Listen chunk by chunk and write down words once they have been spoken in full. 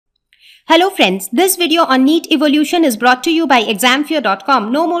Hello friends, this video on Neet evolution is brought to you by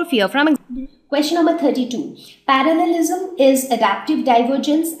examfear.com. No more fear from Question number 32. Parallelism is adaptive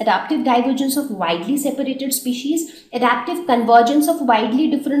divergence of widely separated species, adaptive convergence of widely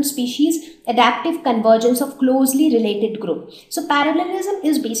different species, adaptive convergence of closely related group. So parallelism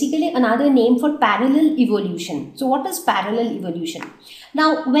is basically another name for parallel evolution. So what is parallel evolution?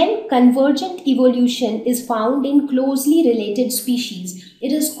 Now, when convergent evolution is found in closely related species,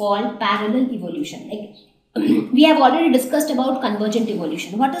 it is called parallel evolution. We have already discussed about convergent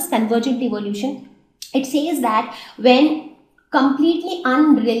evolution. What is convergent evolution? It says that when completely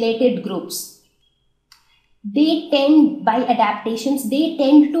unrelated groups, they tend, by adaptations, they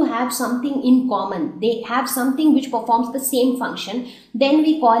tend to have something in common. They have something which performs the same function. Then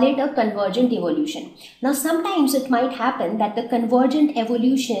we call it a convergent evolution. Now, sometimes it might happen that the convergent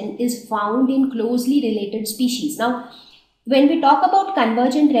evolution is found in closely related species. Now, when we talk about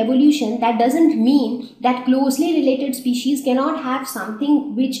convergent evolution, that doesn't mean that closely related species cannot have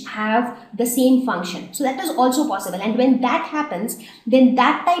something which have the same function. So that is also possible. And when that happens, then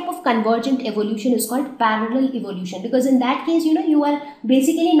that type of convergent evolution is called parallel evolution. Because in that case, you are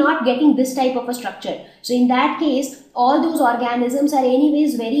basically not getting this type of a structure. So in that case, all those organisms are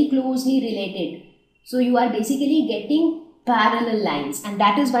anyways very closely related. So you are basically getting parallel lines. And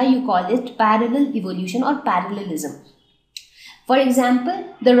that is why you call it parallel evolution or parallelism. For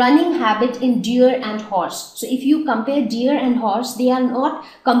example, the running habit in deer and horse. So if you compare deer and horse, they are not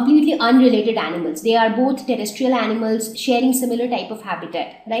completely unrelated animals. They are both terrestrial animals sharing similar type of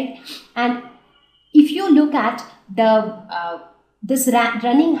habitat, right? And if you look at the this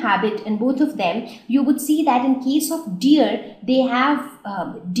running habit in both of them, you would see that in case of deer, they have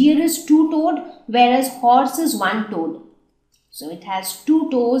deer is two-toed, whereas horse is one-toed. So it has two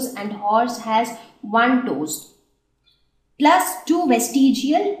toes and horse has one toes, plus two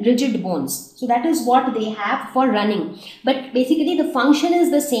vestigial rigid bones. So that is what they have for running. But basically the function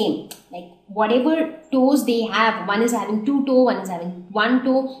is the same. Like whatever toes they have, one is having two toe, one is having one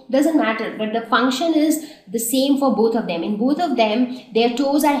toe, doesn't matter. But the function is the same for both of them. In both of them, their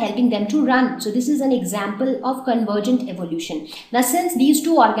toes are helping them to run. So this is an example of convergent evolution. Now since these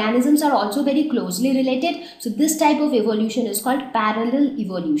two organisms are also very closely related, so this type of evolution is called parallel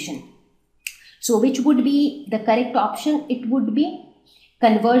evolution. So which would be the correct option? It would be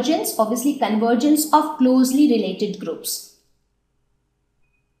convergence, obviously convergence of closely related groups.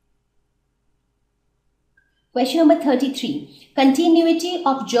 Question number 33. Continuity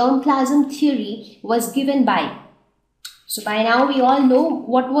of germplasm theory was given by. So by now we all know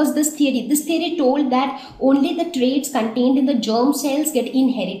what was this theory. This theory told that only the traits contained in the germ cells get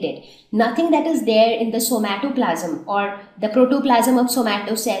inherited. Nothing that is there in the somatoplasm or the protoplasm of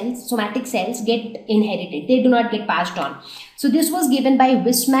somatic cells get inherited. They do not get passed on. So this was given by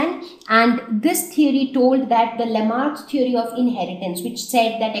Weismann, and this theory told that the Lamarck's theory of inheritance, which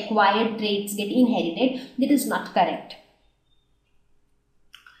said that acquired traits get inherited, that is not correct.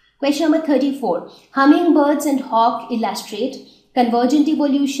 Question number 34. Hummingbirds and hawk illustrate convergent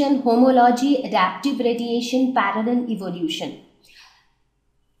evolution, homology, adaptive radiation, parallel evolution.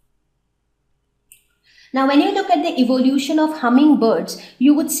 Now, when you look at the evolution of hummingbirds,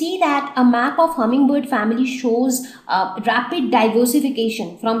 you would see that a map of hummingbird family shows rapid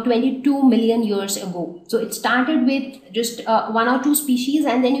diversification from 22 million years ago. So it started with just one or two species,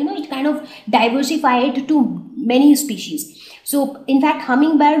 and then it kind of diversified to many species. So in fact,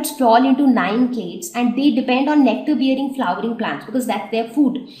 hummingbirds fall into 9 clades, and they depend on nectar-bearing flowering plants because that's their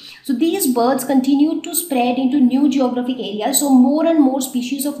food. So these birds continue to spread into new geographic areas. So more and more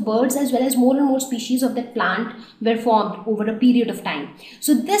species of birds as well as more and more species of that plant were formed over a period of time.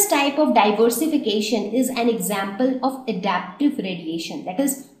 So this type of diversification is an example of adaptive radiation, that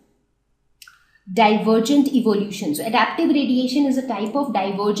is divergent evolution. So adaptive radiation is a type of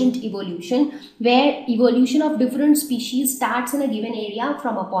divergent evolution where evolution of different species starts in a given area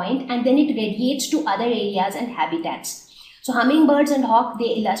from a point and then it radiates to other areas and habitats. So hummingbirds and hawk,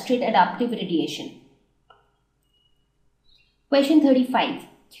 they illustrate adaptive radiation. Question 35.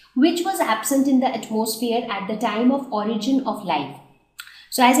 Which was absent in the atmosphere at the time of origin of life?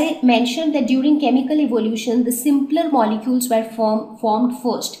 So as I mentioned that during chemical evolution, the simpler molecules were formed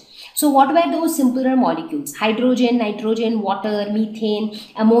first. So what were those simpler molecules? Hydrogen, nitrogen, water, methane,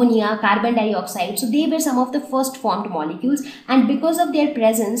 ammonia, carbon dioxide. So they were some of the first formed molecules, and because of their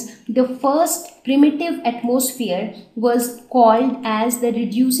presence, the first primitive atmosphere was called as the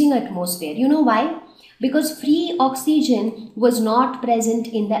reducing atmosphere. You know why? because free oxygen was not present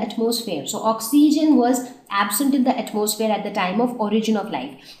in the atmosphere. So oxygen was absent in the atmosphere at the time of origin of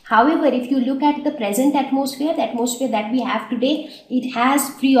life. However, if you look at the present atmosphere, the atmosphere that we have today, it has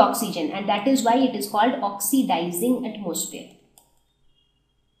free oxygen, and that is why it is called oxidizing atmosphere.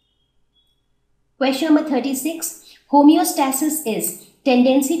 Question number 36. Homeostasis is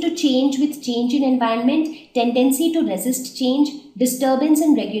tendency to change with change in environment, tendency to resist change, disturbance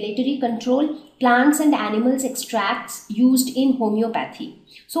in regulatory control, plants and animals extracts used in homeopathy.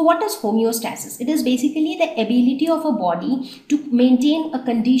 So what is homeostasis? It is basically the ability of a body to maintain a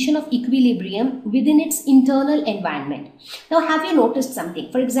condition of equilibrium within its internal environment. Now, have you noticed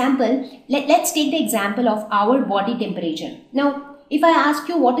something? For example, let's take the example of our body temperature. Now, if I ask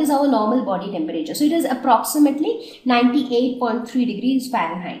you what is our normal body temperature, so it is approximately 98.3 degrees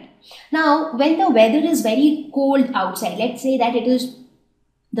Fahrenheit. Now, when the weather is very cold outside, let's say that it is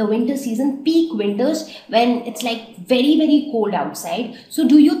the winter season, peak winters, when it's like very cold outside, so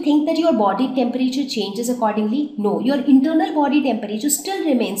do you think that your body temperature changes accordingly? No, your internal body temperature still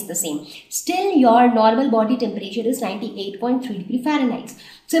remains the same. Still your normal body temperature is 98.3 degree Fahrenheit.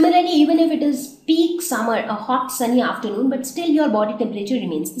 Similarly, even if it is peak summer, a hot sunny afternoon, but still your body temperature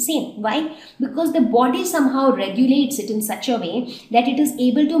remains the same. Why? Because the body somehow regulates it in such a way that it is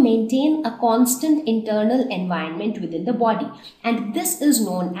able to maintain a constant internal environment within the body, and this is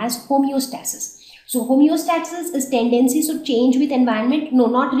known as homeostasis. So homeostasis is tendencies to change with environment? No,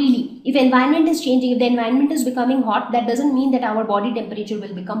 not really. If environment is changing, if the environment is becoming hot, that doesn't mean that our body temperature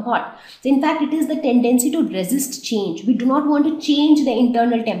will become hot. So in fact, it is the tendency to resist change. We do not want to change the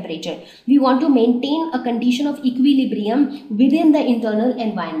internal temperature. We want to maintain a condition of equilibrium within the internal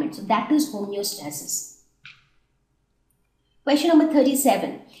environment. So that is homeostasis. Question number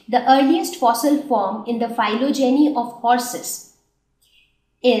 37. The earliest fossil form in the phylogeny of horses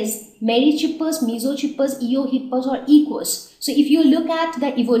is Merychippus, Mesochippus, Eohippus or Equus. So if you look at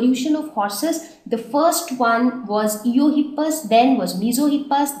the evolution of horses, the first one was Eohippus, then was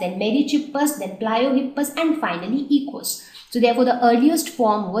Mesohippus, then Merychippus, then Pliohippus, and finally Equus. So therefore the earliest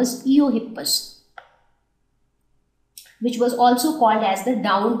form was Eohippus, which was also called as the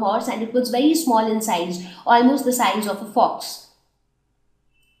down horse, and it was very small in size, almost the size of a fox.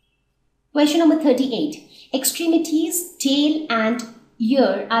 Question number 38. Extremities, tail and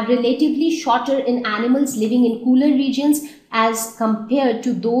ear are relatively shorter in animals living in cooler regions as compared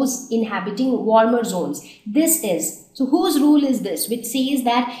to those inhabiting warmer zones. This is, so whose rule is this, which says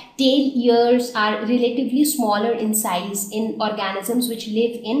that tail ears are relatively smaller in size in organisms which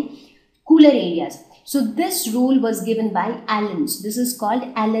live in cooler areas? So this rule was given by Allen's. This is called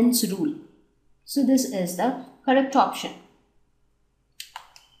Allen's rule. So this is the correct option.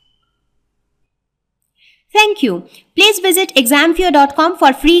 Thank you. Please visit examfear.com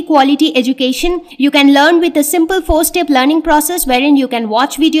for free quality education. You can learn with a simple 4-step learning process wherein you can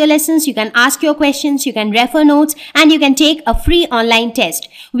watch video lessons, you can ask your questions, you can refer notes, and you can take a free online test.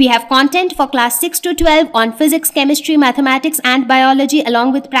 We have content for class 6 to 12 on physics, chemistry, mathematics, and biology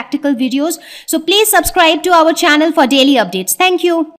along with practical videos. So please subscribe to our channel for daily updates. Thank you.